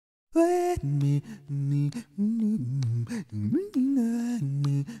This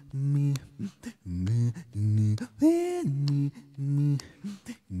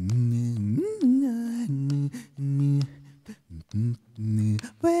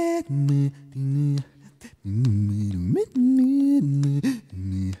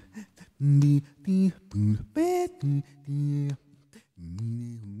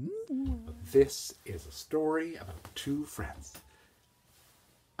is a story about two friends,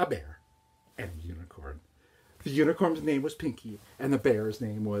 a bear and a unicorn. The unicorn's name was Pinky and the bear's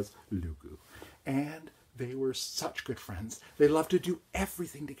name was Loogoo. And they were such good friends. They loved to do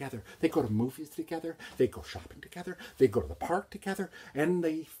everything together. They go to movies together. They go shopping together. They go to the park together. And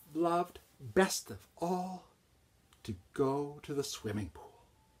they loved, best of all, to go to the swimming pool.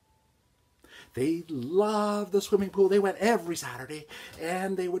 They loved the swimming pool. They went every Saturday,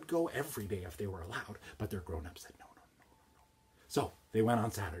 and they would go every day if they were allowed. But their grown-ups said, no. So they went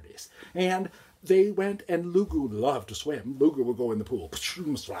on Saturdays. And they went, and Loogoo loved to swim. Loogoo would go in the pool.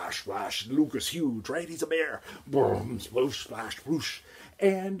 Splash, splash. Loogoo's huge, right? He's a bear. Boom, sploosh, splash, whoosh.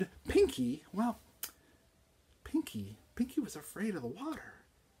 And Pinky, well, Pinky was afraid of the water.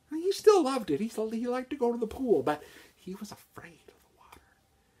 He still loved it. He liked to go to the pool, but he was afraid of the water.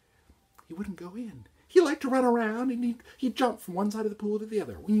 He wouldn't go in. He liked to run around, and he'd jump from one side of the pool to the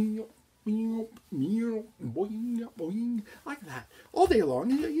other. Like that. All day long.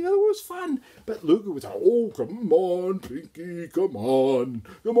 It was fun. But Loogoo was like, oh, come on, Pinky, come on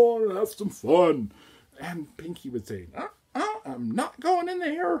and have some fun. And Pinky would say, I'm not going in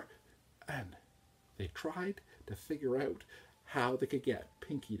there. And they tried to figure out how they could get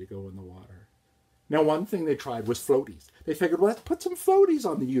Pinky to go in the water. Now, one thing they tried was floaties. They figured, well, let's put some floaties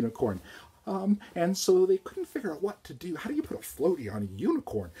on the unicorn. And so they couldn't figure out what to do. How do you put a floaty on a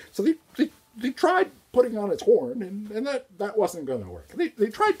unicorn? So they tried putting on its horn, and that wasn't going to work. They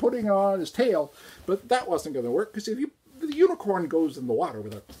tried putting on his tail, but that wasn't going to work, because if the unicorn goes in the water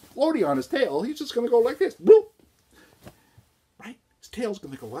with a floaty on his tail, he's just going to go like this. Bloop! Right? His tail's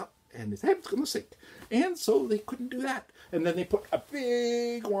going to go up, and his head's going to sink. And so they couldn't do that. And then they put a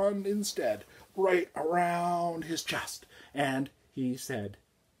big one instead, right around his chest. And he said,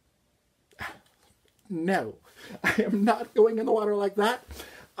 no, I am not going in the water like that.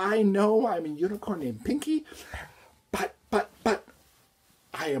 I know I'm a unicorn named Pinky, but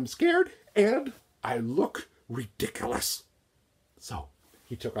I am scared and I look ridiculous. So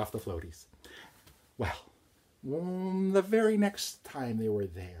he took off the floaties. Well, the very next time they were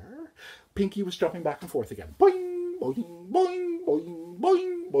there, Pinky was jumping back and forth again. Boing, boing, boing, boing,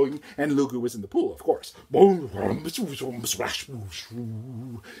 boing, boing. And Loogoo was in the pool, of course. Boing, splash,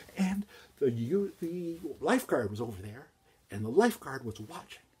 and the lifeguard was over there, and the lifeguard was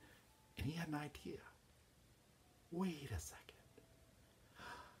watching, and he had an idea. Wait a second.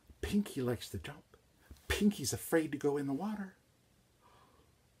 Pinky likes to jump. Pinky's afraid to go in the water.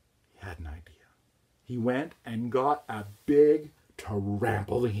 He had an idea. He went and got a big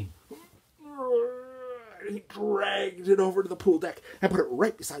trampoline. He dragged it over to the pool deck and put it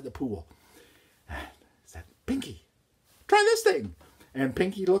right beside the pool. And said, Pinky, try this thing. And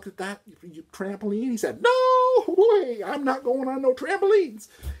Pinky looked at that trampoline. He said, no way, I'm not going on no trampolines.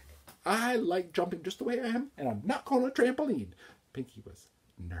 I like jumping just the way I am, and I'm not going on a trampoline. Pinky was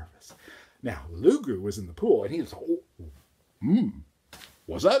nervous. Now, Loogoo was in the pool, and he was,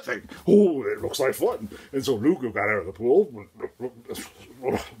 what's that thing? Oh, it looks like fun. And so Loogoo got out of the pool,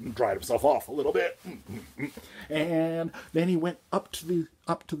 dried himself off a little bit, and then he went up to the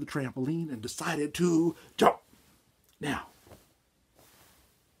trampoline and decided to jump. Now,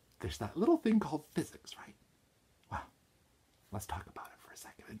 there's that little thing called physics, right? Well, let's talk about it for a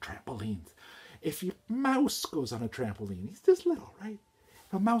second. And trampolines. If your mouse goes on a trampoline, he's this little, right?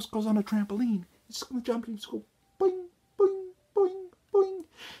 If a mouse goes on a trampoline, he's just going to jump and just go boing, boing, boing, boing.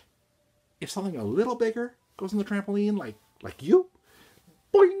 If something a little bigger goes on the trampoline, like you,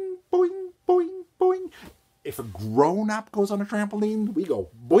 boing, boing, boing, boing. If a grown-up goes on a trampoline, we go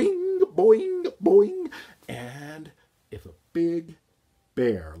boing, boing, boing. And if a big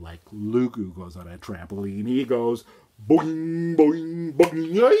bear like Loogoo goes on a trampoline, he goes boing, boing,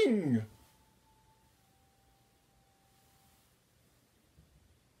 boing, boing.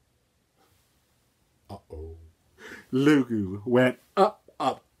 Uh-oh. Loogoo went up,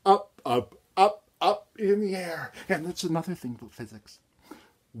 up, up, up, up, up in the air. And that's another thing about physics.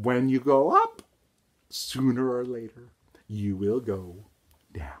 When you go up, sooner or later, you will go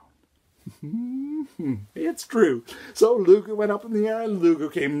down. It's true. So Loogoo went up in the air, and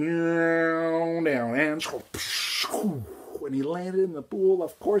Loogoo came down, and when he landed in the pool,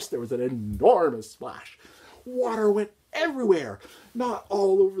 of course, there was an enormous splash. Water went everywhere. Not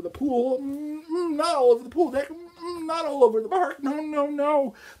all over the pool, not all over the pool deck, not all over the park. No, no,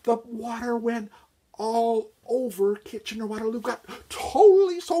 no. The water went all over Kitchener-Waterloo, got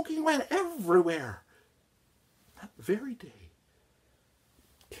totally soaking wet everywhere. That very day,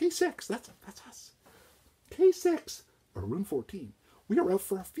 K6, that's us. K6, or room 14, we were out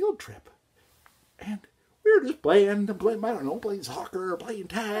for a field trip. And we were just playing, I don't know, playing soccer or playing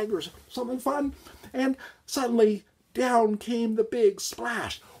tag or something fun. And suddenly, down came the big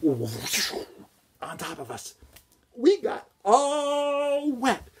splash on top of us. We got all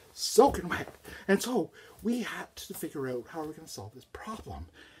wet, soaking wet. And so we had to figure out how we're going to solve this problem.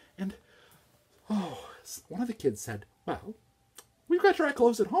 And, one of the kids said, well, we've got dry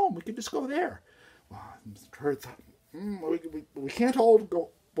clothes at home. We could just go there. Well, Kurt thought, we can't all go.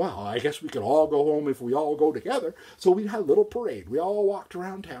 Well, I guess we could all go home if we all go together. So we had a little parade. We all walked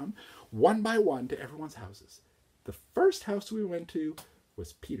around town, one by one, to everyone's houses. The first house we went to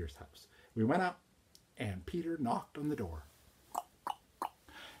was Peter's house. We went up, and Peter knocked on the door.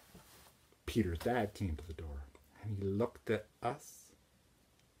 Peter's dad came to the door, and he looked at us,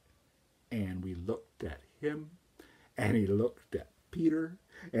 and we looked at him, and he looked at Peter,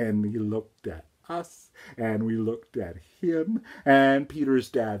 and he looked at us, and we looked at him, and Peter's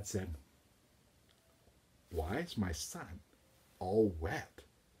dad said, why is my son all wet?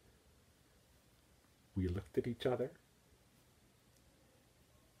 We looked at each other,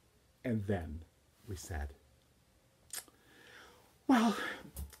 and then we said, well,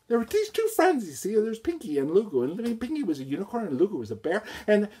 there were these two friends, you see. There's Pinky and Loogoo. And Pinky was a unicorn and Loogoo was a bear.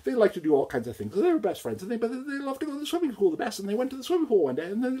 And they liked to do all kinds of things. So they were best friends. But they loved to go to the swimming pool the best. And they went to the swimming pool one day.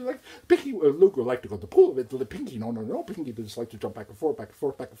 And then Pinky, Loogoo liked to go to the pool. But Pinky, no. Pinky just liked to jump back and forth, back and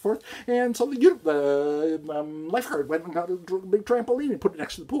forth, back and forth. And so the lifeguard went and got a big trampoline and put it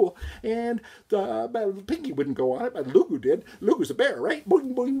next to the pool. And Pinky wouldn't go on it, but Loogoo did. Loogoo's a bear, right?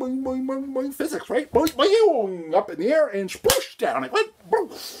 Boing, boing, boing, boing, boing, boing, physics, right? Boing, boing, up in the air and sploosh down. It went,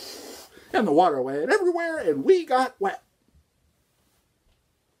 boom. And the water went everywhere, and we got wet.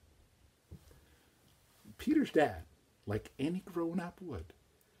 Peter's dad, like any grown-up would,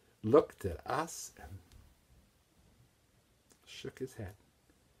 looked at us and shook his head.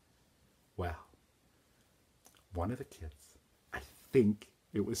 Well, one of the kids, I think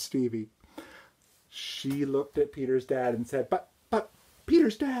it was Stevie, she looked at Peter's dad and said, but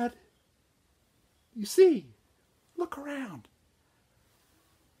Peter's dad, you see, look around.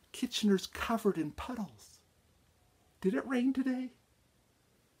 Kitchener's covered in puddles. Did it rain today?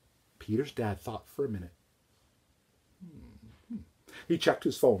 Peter's dad thought for a minute. He checked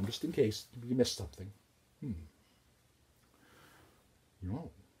his phone just in case he missed something.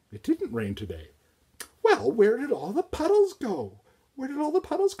 No, it didn't rain today. Well, where did all the puddles go? Where did all the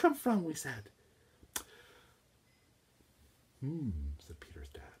puddles come from, we said. Said Peter's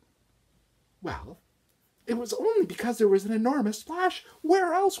dad. Well, it was only because there was an enormous splash.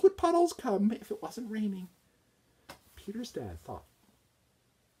 Where else would puddles come if it wasn't raining? Peter's dad thought.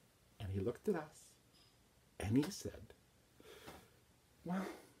 And he looked at us. And he said, well,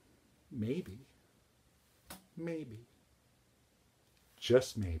 maybe,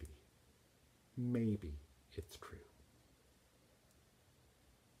 just maybe it's true.